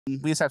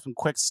We just have some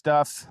quick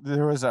stuff.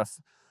 There was a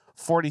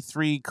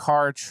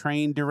 43-car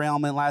train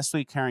derailment last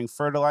week carrying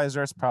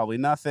fertilizer. It's probably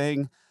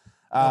nothing.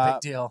 No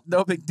big deal.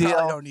 No big deal.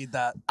 Probably don't need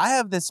that. I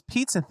have this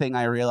pizza thing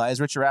I realized.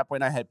 Richard Rappaway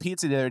and I had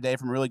pizza the other day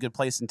from a really good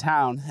place in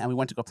town, and we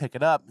went to go pick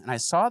it up. And I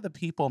saw the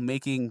people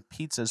making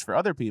pizzas for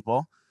other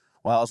people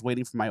while I was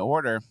waiting for my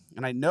order.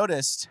 And I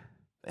noticed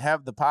they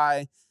have the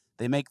pie,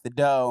 they make the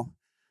dough.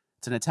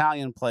 It's an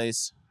Italian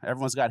place.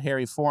 Everyone's got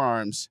hairy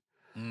forearms.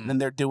 And then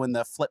they're doing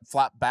the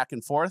flip-flop back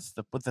and forth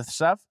with the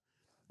stuff.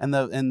 And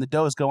the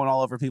dough is going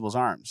all over people's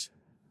arms.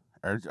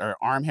 Are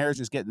arm hairs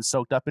just getting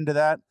soaked up into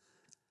that?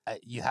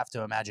 You have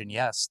to imagine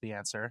yes, the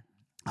answer.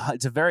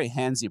 It's a very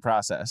handsy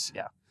process.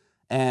 Yeah.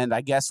 And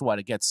I guess what?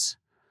 It gets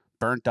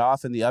burnt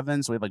off in the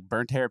oven. So we have like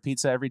burnt hair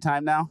pizza every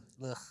time now.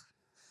 Ugh.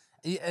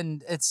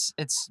 And it's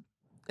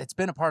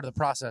been a part of the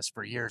process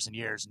for years and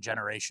years and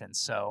generations.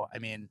 So, I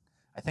mean,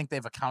 I think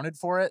they've accounted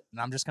for it, and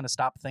I'm just going to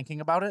stop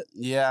thinking about it.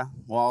 Yeah.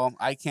 Well,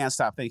 I can't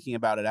stop thinking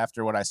about it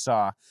after what I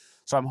saw.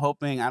 So I'm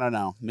hoping, I don't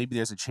know, maybe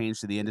there's a change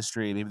to the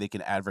industry. Maybe they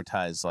can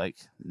advertise like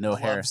no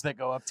hair. Gloves that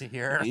go up to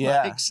here.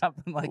 Yeah. Like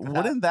something like that.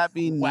 Wouldn't that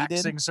be needed?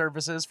 Waxing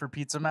services for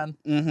pizza men.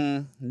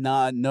 Mm-hmm.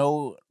 Nah,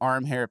 no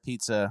arm hair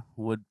pizza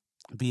would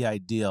be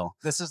ideal.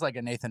 This is like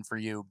a Nathan for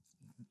you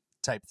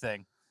type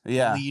thing.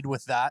 Yeah. Lead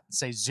with that,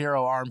 say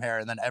 0 arm hair,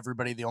 and then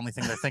everybody, the only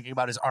thing they're thinking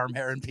about is arm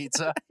hair and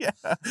pizza. Yeah.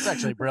 It's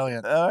actually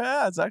brilliant. Oh,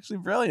 yeah. It's actually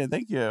brilliant.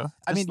 Thank you.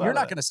 I mean, you're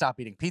not going to stop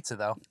eating pizza,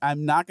 though.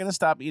 I'm not going to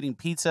stop eating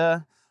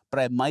pizza, but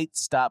I might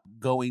stop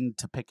going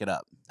to pick it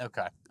up.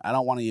 Okay. I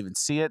don't want to even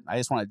see it. I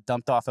just want it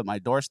dumped off at my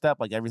doorstep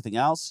like everything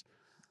else.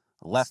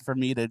 Left for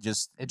me to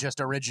just... It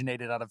just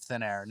originated out of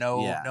thin air.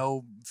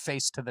 No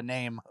face to the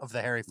name of the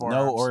hairy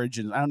forearms. No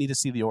origin. I don't need to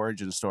see the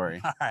origin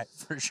story. All right,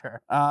 for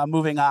sure.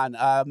 Moving on.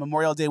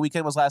 Memorial Day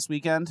weekend was last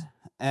weekend,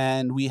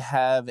 and we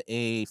have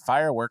a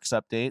fireworks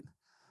update.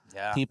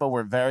 Yeah. People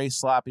were very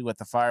sloppy with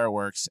the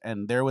fireworks,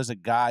 and there was a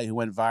guy who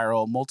went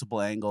viral,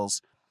 multiple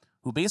angles,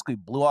 who basically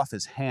blew off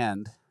his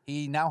hand.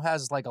 He now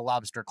has like a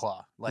lobster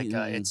claw. Like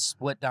it's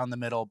split down the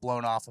middle,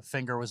 blown off. A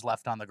finger was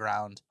left on the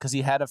ground. Because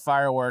he had a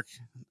firework,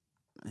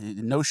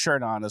 no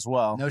shirt on as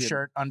well. No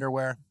shirt,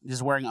 underwear.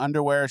 Just wearing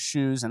underwear,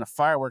 shoes, and a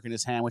firework in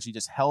his hand, which he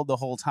just held the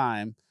whole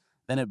time.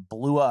 Then it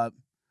blew up.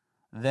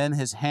 Then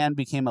his hand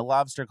became a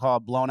lobster claw,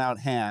 blown out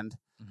hand.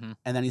 Mm-hmm.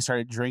 And then he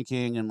started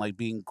drinking and like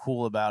being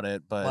cool about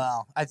it. But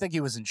well, I think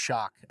he was in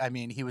shock. I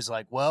mean, he was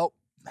like, well,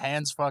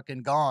 hand's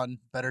fucking gone.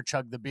 Better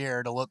chug the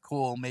beer to look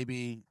cool.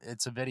 Maybe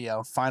it's a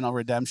video. Final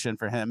redemption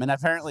for him. And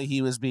apparently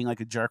he was being like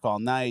a jerk all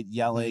night,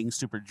 yelling,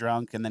 super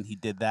drunk. And then he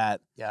did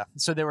that. Yeah.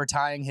 So they were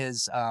tying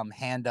his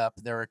hand up.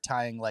 They were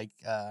tying like,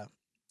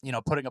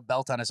 putting a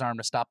belt on his arm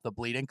to stop the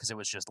bleeding because it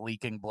was just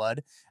leaking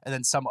blood. And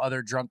then some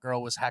other drunk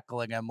girl was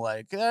heckling him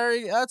like,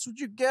 hey, that's what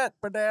you get,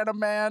 banana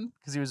man.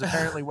 Because he was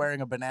apparently wearing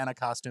a banana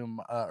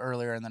costume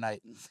earlier in the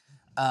night.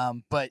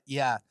 But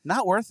yeah.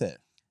 Not worth it.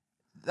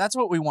 That's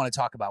what we want to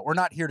talk about. We're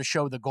not here to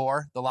show the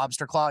gore, the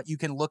lobster claw. You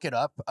can look it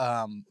up.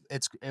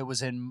 It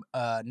was in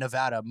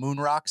Nevada, Moon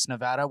Rocks,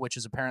 Nevada, which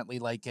is apparently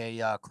like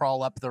a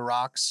crawl up the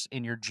rocks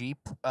in your Jeep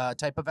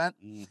type event.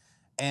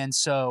 And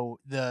so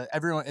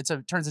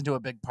it turns into a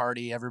big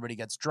party. Everybody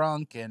gets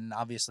drunk, and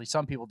obviously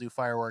some people do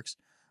fireworks.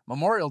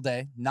 Memorial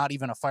Day, not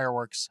even a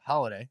fireworks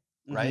holiday,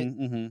 right?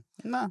 Mm-hmm.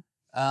 No.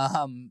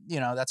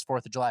 That's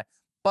 4th of July.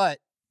 But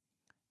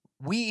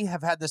we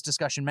have had this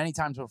discussion many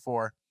times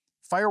before.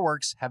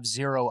 Fireworks have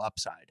 0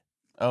 upside.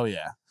 Oh,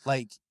 yeah.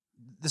 Like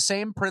the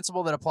same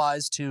principle that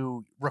applies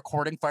to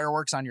recording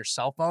fireworks on your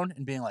cell phone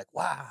and being like,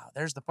 wow,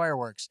 there's the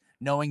fireworks,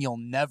 knowing you'll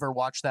never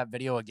watch that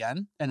video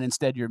again. And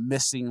instead you're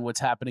missing what's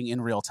happening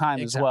in real time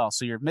as well.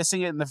 So you're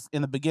missing it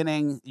in the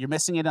beginning, you're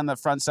missing it on the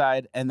front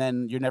side, and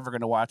then you're never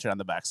going to watch it on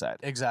the back side.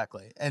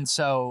 Exactly. And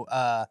so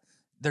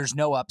there's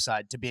no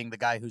upside to being the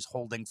guy who's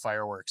holding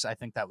fireworks. I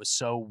think that was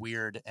so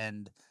weird,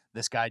 and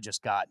this guy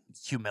just got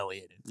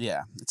humiliated.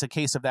 Yeah. It's a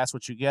case of that's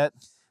what you get.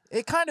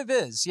 It kind of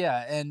is,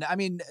 yeah. And I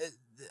mean,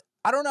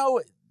 I don't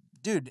know,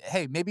 dude,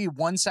 hey, maybe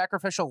one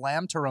sacrificial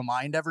lamb to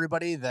remind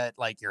everybody that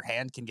like your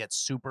hand can get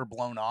super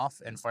blown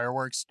off, and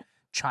fireworks,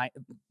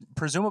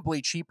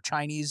 presumably cheap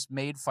Chinese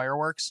made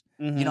fireworks.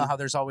 Mm-hmm. You know how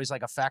there's always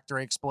like a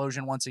factory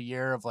explosion once a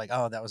year of like,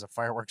 oh, that was a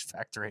fireworks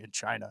factory in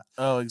China.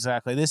 Oh,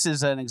 exactly. This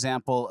is an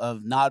example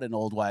of not an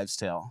old wives'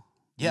 tale.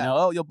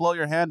 Yeah. You'll blow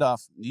your hand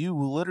off. You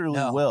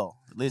literally will.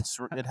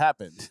 It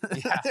happened.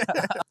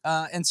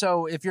 Yeah. And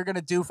so if you're going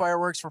to do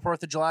fireworks for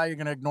 4th of July, you're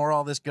going to ignore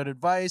all this good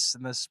advice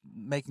and this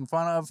making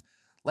fun of.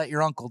 Let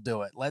your uncle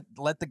do it.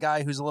 Let the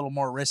guy who's a little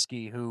more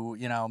risky, who,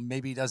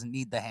 maybe doesn't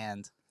need the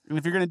hand.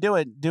 If you're going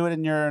to do it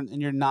in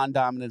your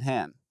non-dominant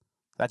hand.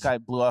 That guy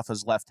blew off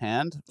his left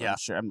hand. Yeah.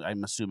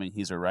 I'm assuming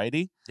he's a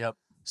righty. Yep.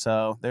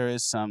 So there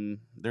is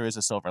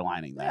a silver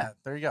lining there. Yeah,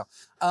 there you go.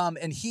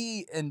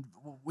 And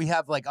we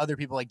have like other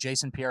people like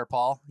Jason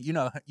Pierre-Paul. You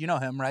know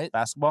him, right?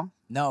 Basketball?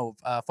 No,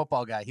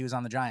 football guy. He was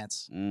on the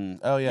Giants.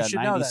 Oh yeah,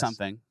 90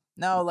 something.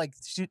 No, like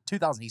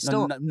 2000. He's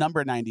still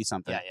number 90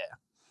 something.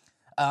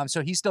 Yeah.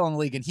 So he's still in the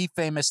league, and he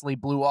famously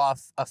blew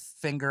off a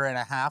finger and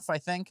a half, I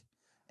think.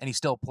 and he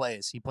still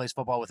plays. He plays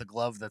football with a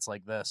glove that's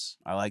like this.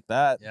 I like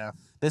that. Yeah.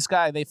 This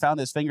guy, they found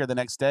his finger the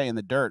next day in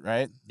the dirt,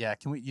 right? Yeah.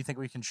 You think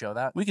we can show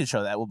that? We can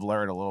show that. We'll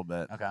blur it a little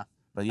bit. Okay.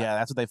 But yeah,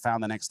 that's what they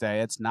found the next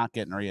day. It's not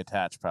getting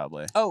reattached,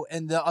 probably. Oh,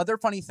 and the other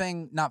funny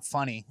thing, not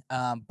funny,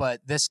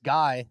 but this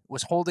guy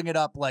was holding it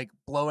up, like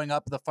blowing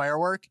up the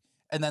firework,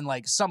 and then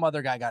like some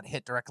other guy got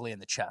hit directly in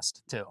the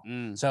chest too.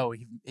 So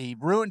he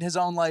ruined his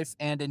own life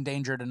and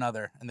endangered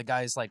another, and the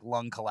guy's like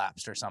lung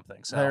collapsed or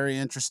something. So Very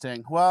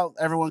interesting. Well,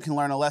 everyone can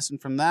learn a lesson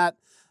from that.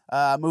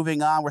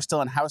 Moving on, we're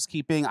still in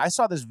housekeeping. I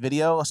saw this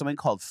video of something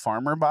called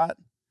FarmerBot.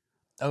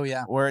 Oh,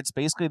 yeah. Where it's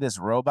basically this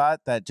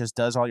robot that just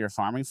does all your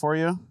farming for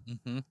you.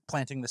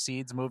 Planting the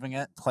seeds, moving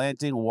it.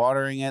 Planting,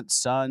 watering it,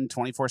 sun,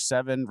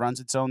 24/7,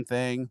 runs its own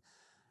thing.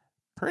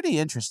 Pretty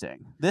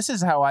interesting. This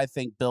is how I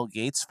think Bill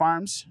Gates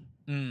farms.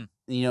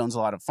 He owns a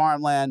lot of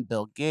farmland.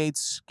 Bill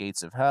Gates,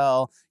 gates of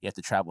hell. You have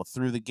to travel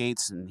through the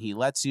gates, and he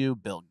lets you.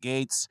 Bill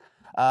Gates.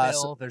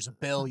 There's a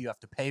bill. You have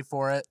to pay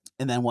for it.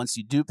 And then once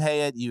you do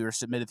pay it, you are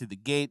submitted through the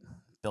gate.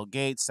 Bill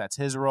Gates, that's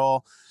his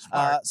role.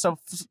 The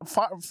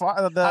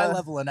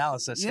high-level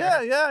analysis.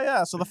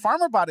 Yeah. So the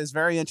FarmerBot is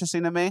very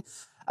interesting to me.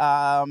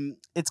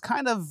 It's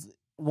kind of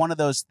one of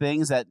those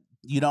things that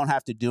you don't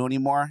have to do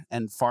anymore,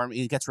 and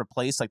it gets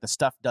replaced. Like the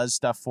stuff does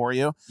stuff for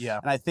you. Yeah.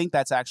 And I think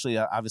that's actually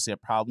obviously a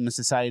problem in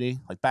society.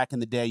 Like back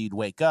in the day, you'd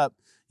wake up,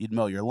 you'd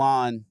mow your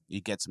lawn,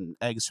 you'd get some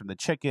eggs from the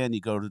chicken,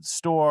 you go to the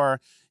store,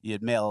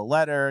 you'd mail a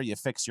letter, you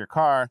fix your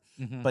car.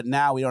 But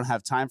now we don't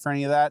have time for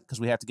any of that because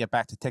we have to get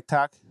back to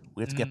TikTok.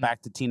 We have to get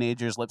back to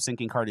teenagers lip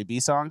syncing Cardi B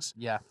songs.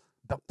 Yeah,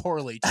 but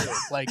poorly too.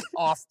 Like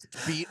off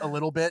beat a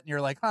little bit, and you're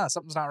like,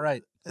 something's not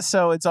right.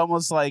 So it's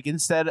almost like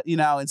instead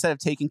of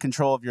taking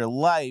control of your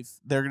life,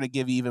 they're going to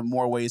give you even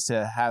more ways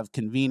to have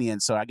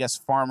convenience. So I guess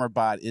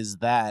FarmerBot is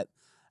that.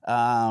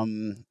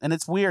 And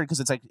it's weird because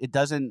it's like it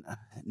doesn't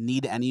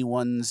need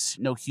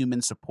no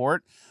human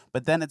support.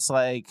 But then it's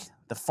like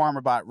the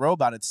FarmerBot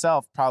robot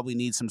itself probably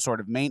needs some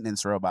sort of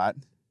maintenance robot.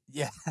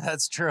 Yeah,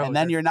 that's true. And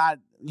then you're not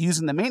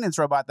using the maintenance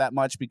robot that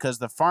much because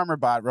the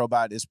FarmerBot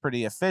robot is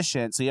pretty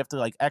efficient. So you have to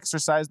like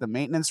exercise the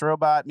maintenance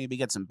robot, maybe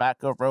get some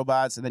backup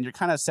robots, and then you're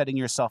kind of setting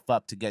yourself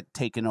up to get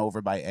taken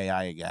over by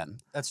AI again.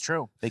 That's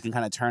true. They can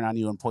kind of turn on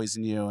you and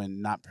poison you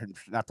and not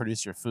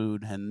produce your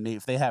food. And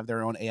if they have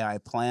their own AI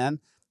plan,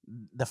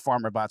 the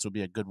FarmerBots would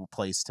be a good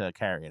place to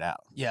carry it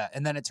out. Yeah,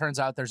 and then it turns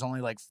out there's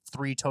only like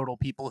 3 total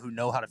people who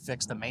know how to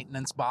fix the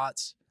maintenance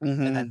bots,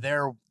 and then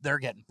they're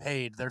getting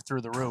paid. They're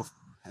through the roof.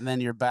 And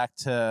then you're back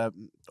to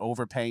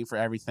overpaying for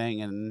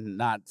everything and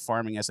not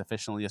farming as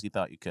efficiently as you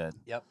thought you could.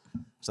 Yep.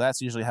 So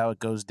that's usually how it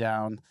goes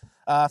down.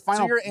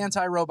 So you're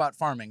anti-robot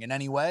farming in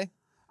any way?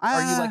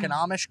 Are you like an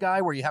Amish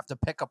guy where you have to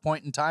pick a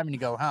point in time and you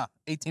go,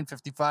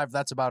 1855,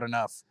 that's about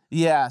enough?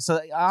 Yeah.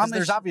 So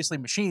there's obviously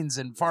machines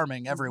in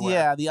farming everywhere.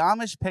 Yeah, the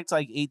Amish picked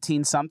like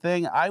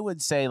 18-something. I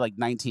would say like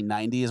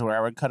 1990 is where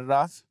I would cut it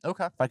off.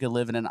 Okay. If I could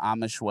live in an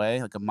Amish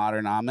way, like a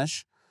modern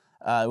Amish,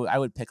 I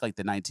would pick like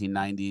the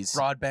 1990s.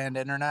 Broadband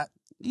internet?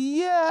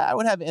 Yeah, I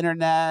would have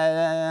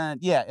internet.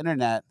 Yeah,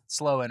 internet.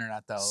 Slow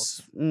internet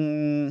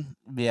though.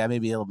 Yeah,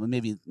 maybe early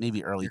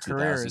 2000s. Your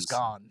career is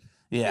gone.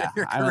 Yeah,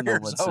 I'm in the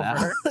woods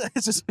now.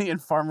 It's just me and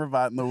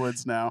FarmerBot in the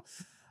woods now.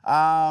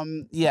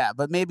 Yeah,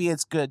 but maybe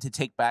it's good to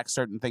take back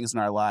certain things in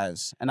our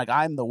lives. And like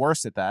I'm the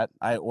worst at that.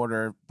 I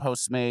order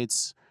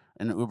Postmates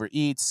and Uber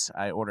Eats.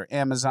 I order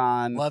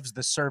Amazon. Loves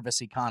the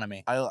service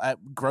economy.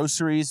 At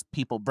groceries,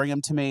 people bring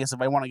them to me. So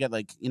if I want to get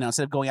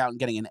instead of going out and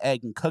getting an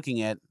egg and cooking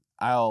it,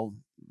 I'll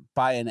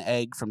buy an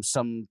egg from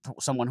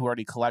someone who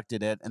already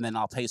collected it, and then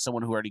I'll pay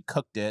someone who already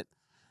cooked it,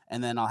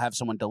 and then I'll have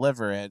someone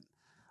deliver it.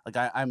 Like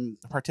I'm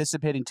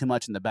participating too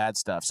much in the bad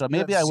stuff. So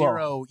maybe I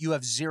will. You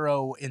have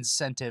zero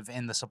incentive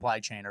in the supply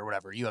chain or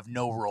whatever. You have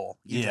no role.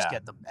 You just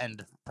get the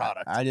end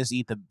product. I just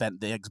eat the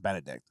eggs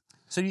Benedict.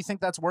 So do you think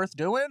that's worth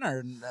doing,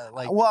 or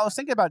like? Well, I was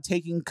thinking about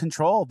taking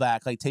control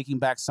back, like taking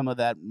back some of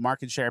that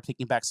market share,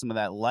 taking back some of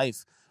that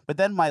life. But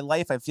then my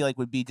life, I feel like,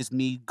 would be just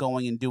me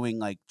going and doing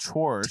like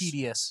chores.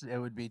 Tedious. It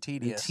would be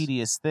tedious.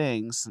 Tedious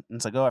things. And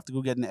it's like, I have to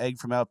go get an egg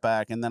from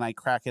Outback, and then I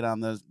crack it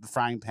on the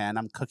frying pan.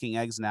 I'm cooking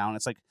eggs now, and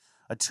it's like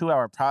a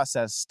 2-hour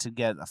process to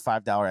get a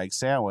 $5 egg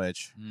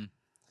sandwich.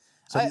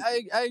 So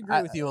I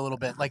agree with you a little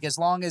bit. Like as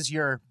long as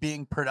you're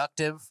being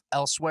productive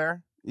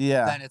elsewhere,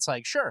 then it's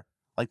like sure.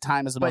 Like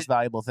time is the most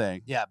valuable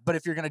thing. Yeah, but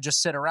if you're gonna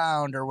just sit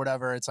around or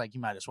whatever, it's like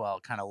you might as well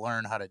kind of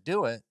learn how to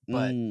do it.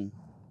 But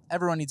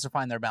everyone needs to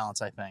find their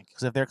balance, I think.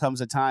 Because if there comes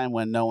a time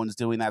when no one's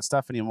doing that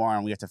stuff anymore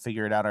and we have to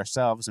figure it out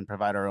ourselves and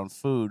provide our own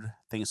food,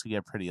 things could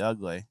get pretty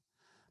ugly.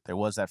 There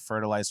was that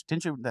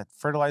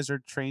fertilizer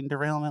train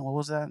derailment? What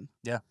was that?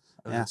 Yeah.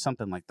 Yeah,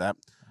 something like that.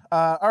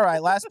 All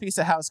right, last piece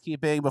of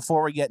housekeeping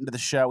before we get into the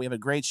show. We have a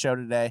great show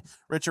today.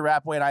 Richard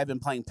Rapway and I have been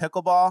playing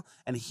pickleball,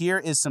 and here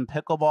is some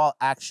pickleball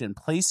action.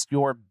 Place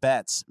your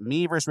bets.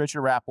 Me versus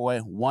Richard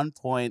Rapway, 1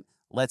 point.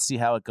 Let's see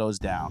how it goes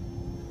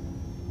down.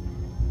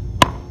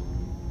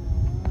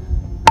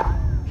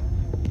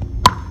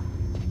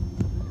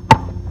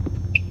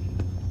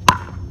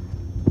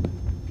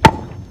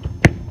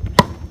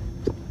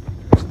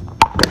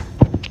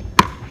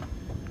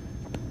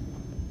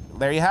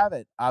 there you have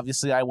it.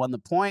 Obviously, I won the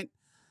point.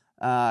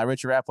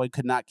 Richard Rappway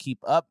could not keep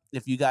up.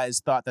 If you guys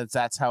thought that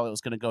that's how it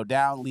was going to go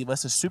down, leave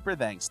us a super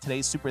thanks.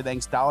 Today's super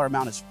thanks dollar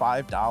amount is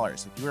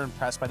 $5. If you were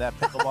impressed by that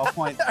pickleball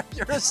point,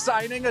 You're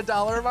assigning a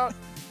dollar amount?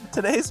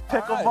 today's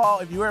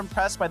pickleball, if you were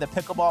impressed by the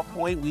pickleball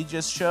point we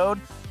just showed,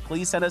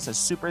 please send us a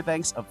super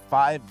thanks of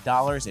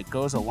 $5. It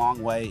goes a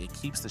long way. It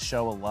keeps the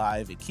show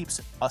alive. It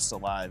keeps us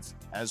alive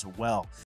as well.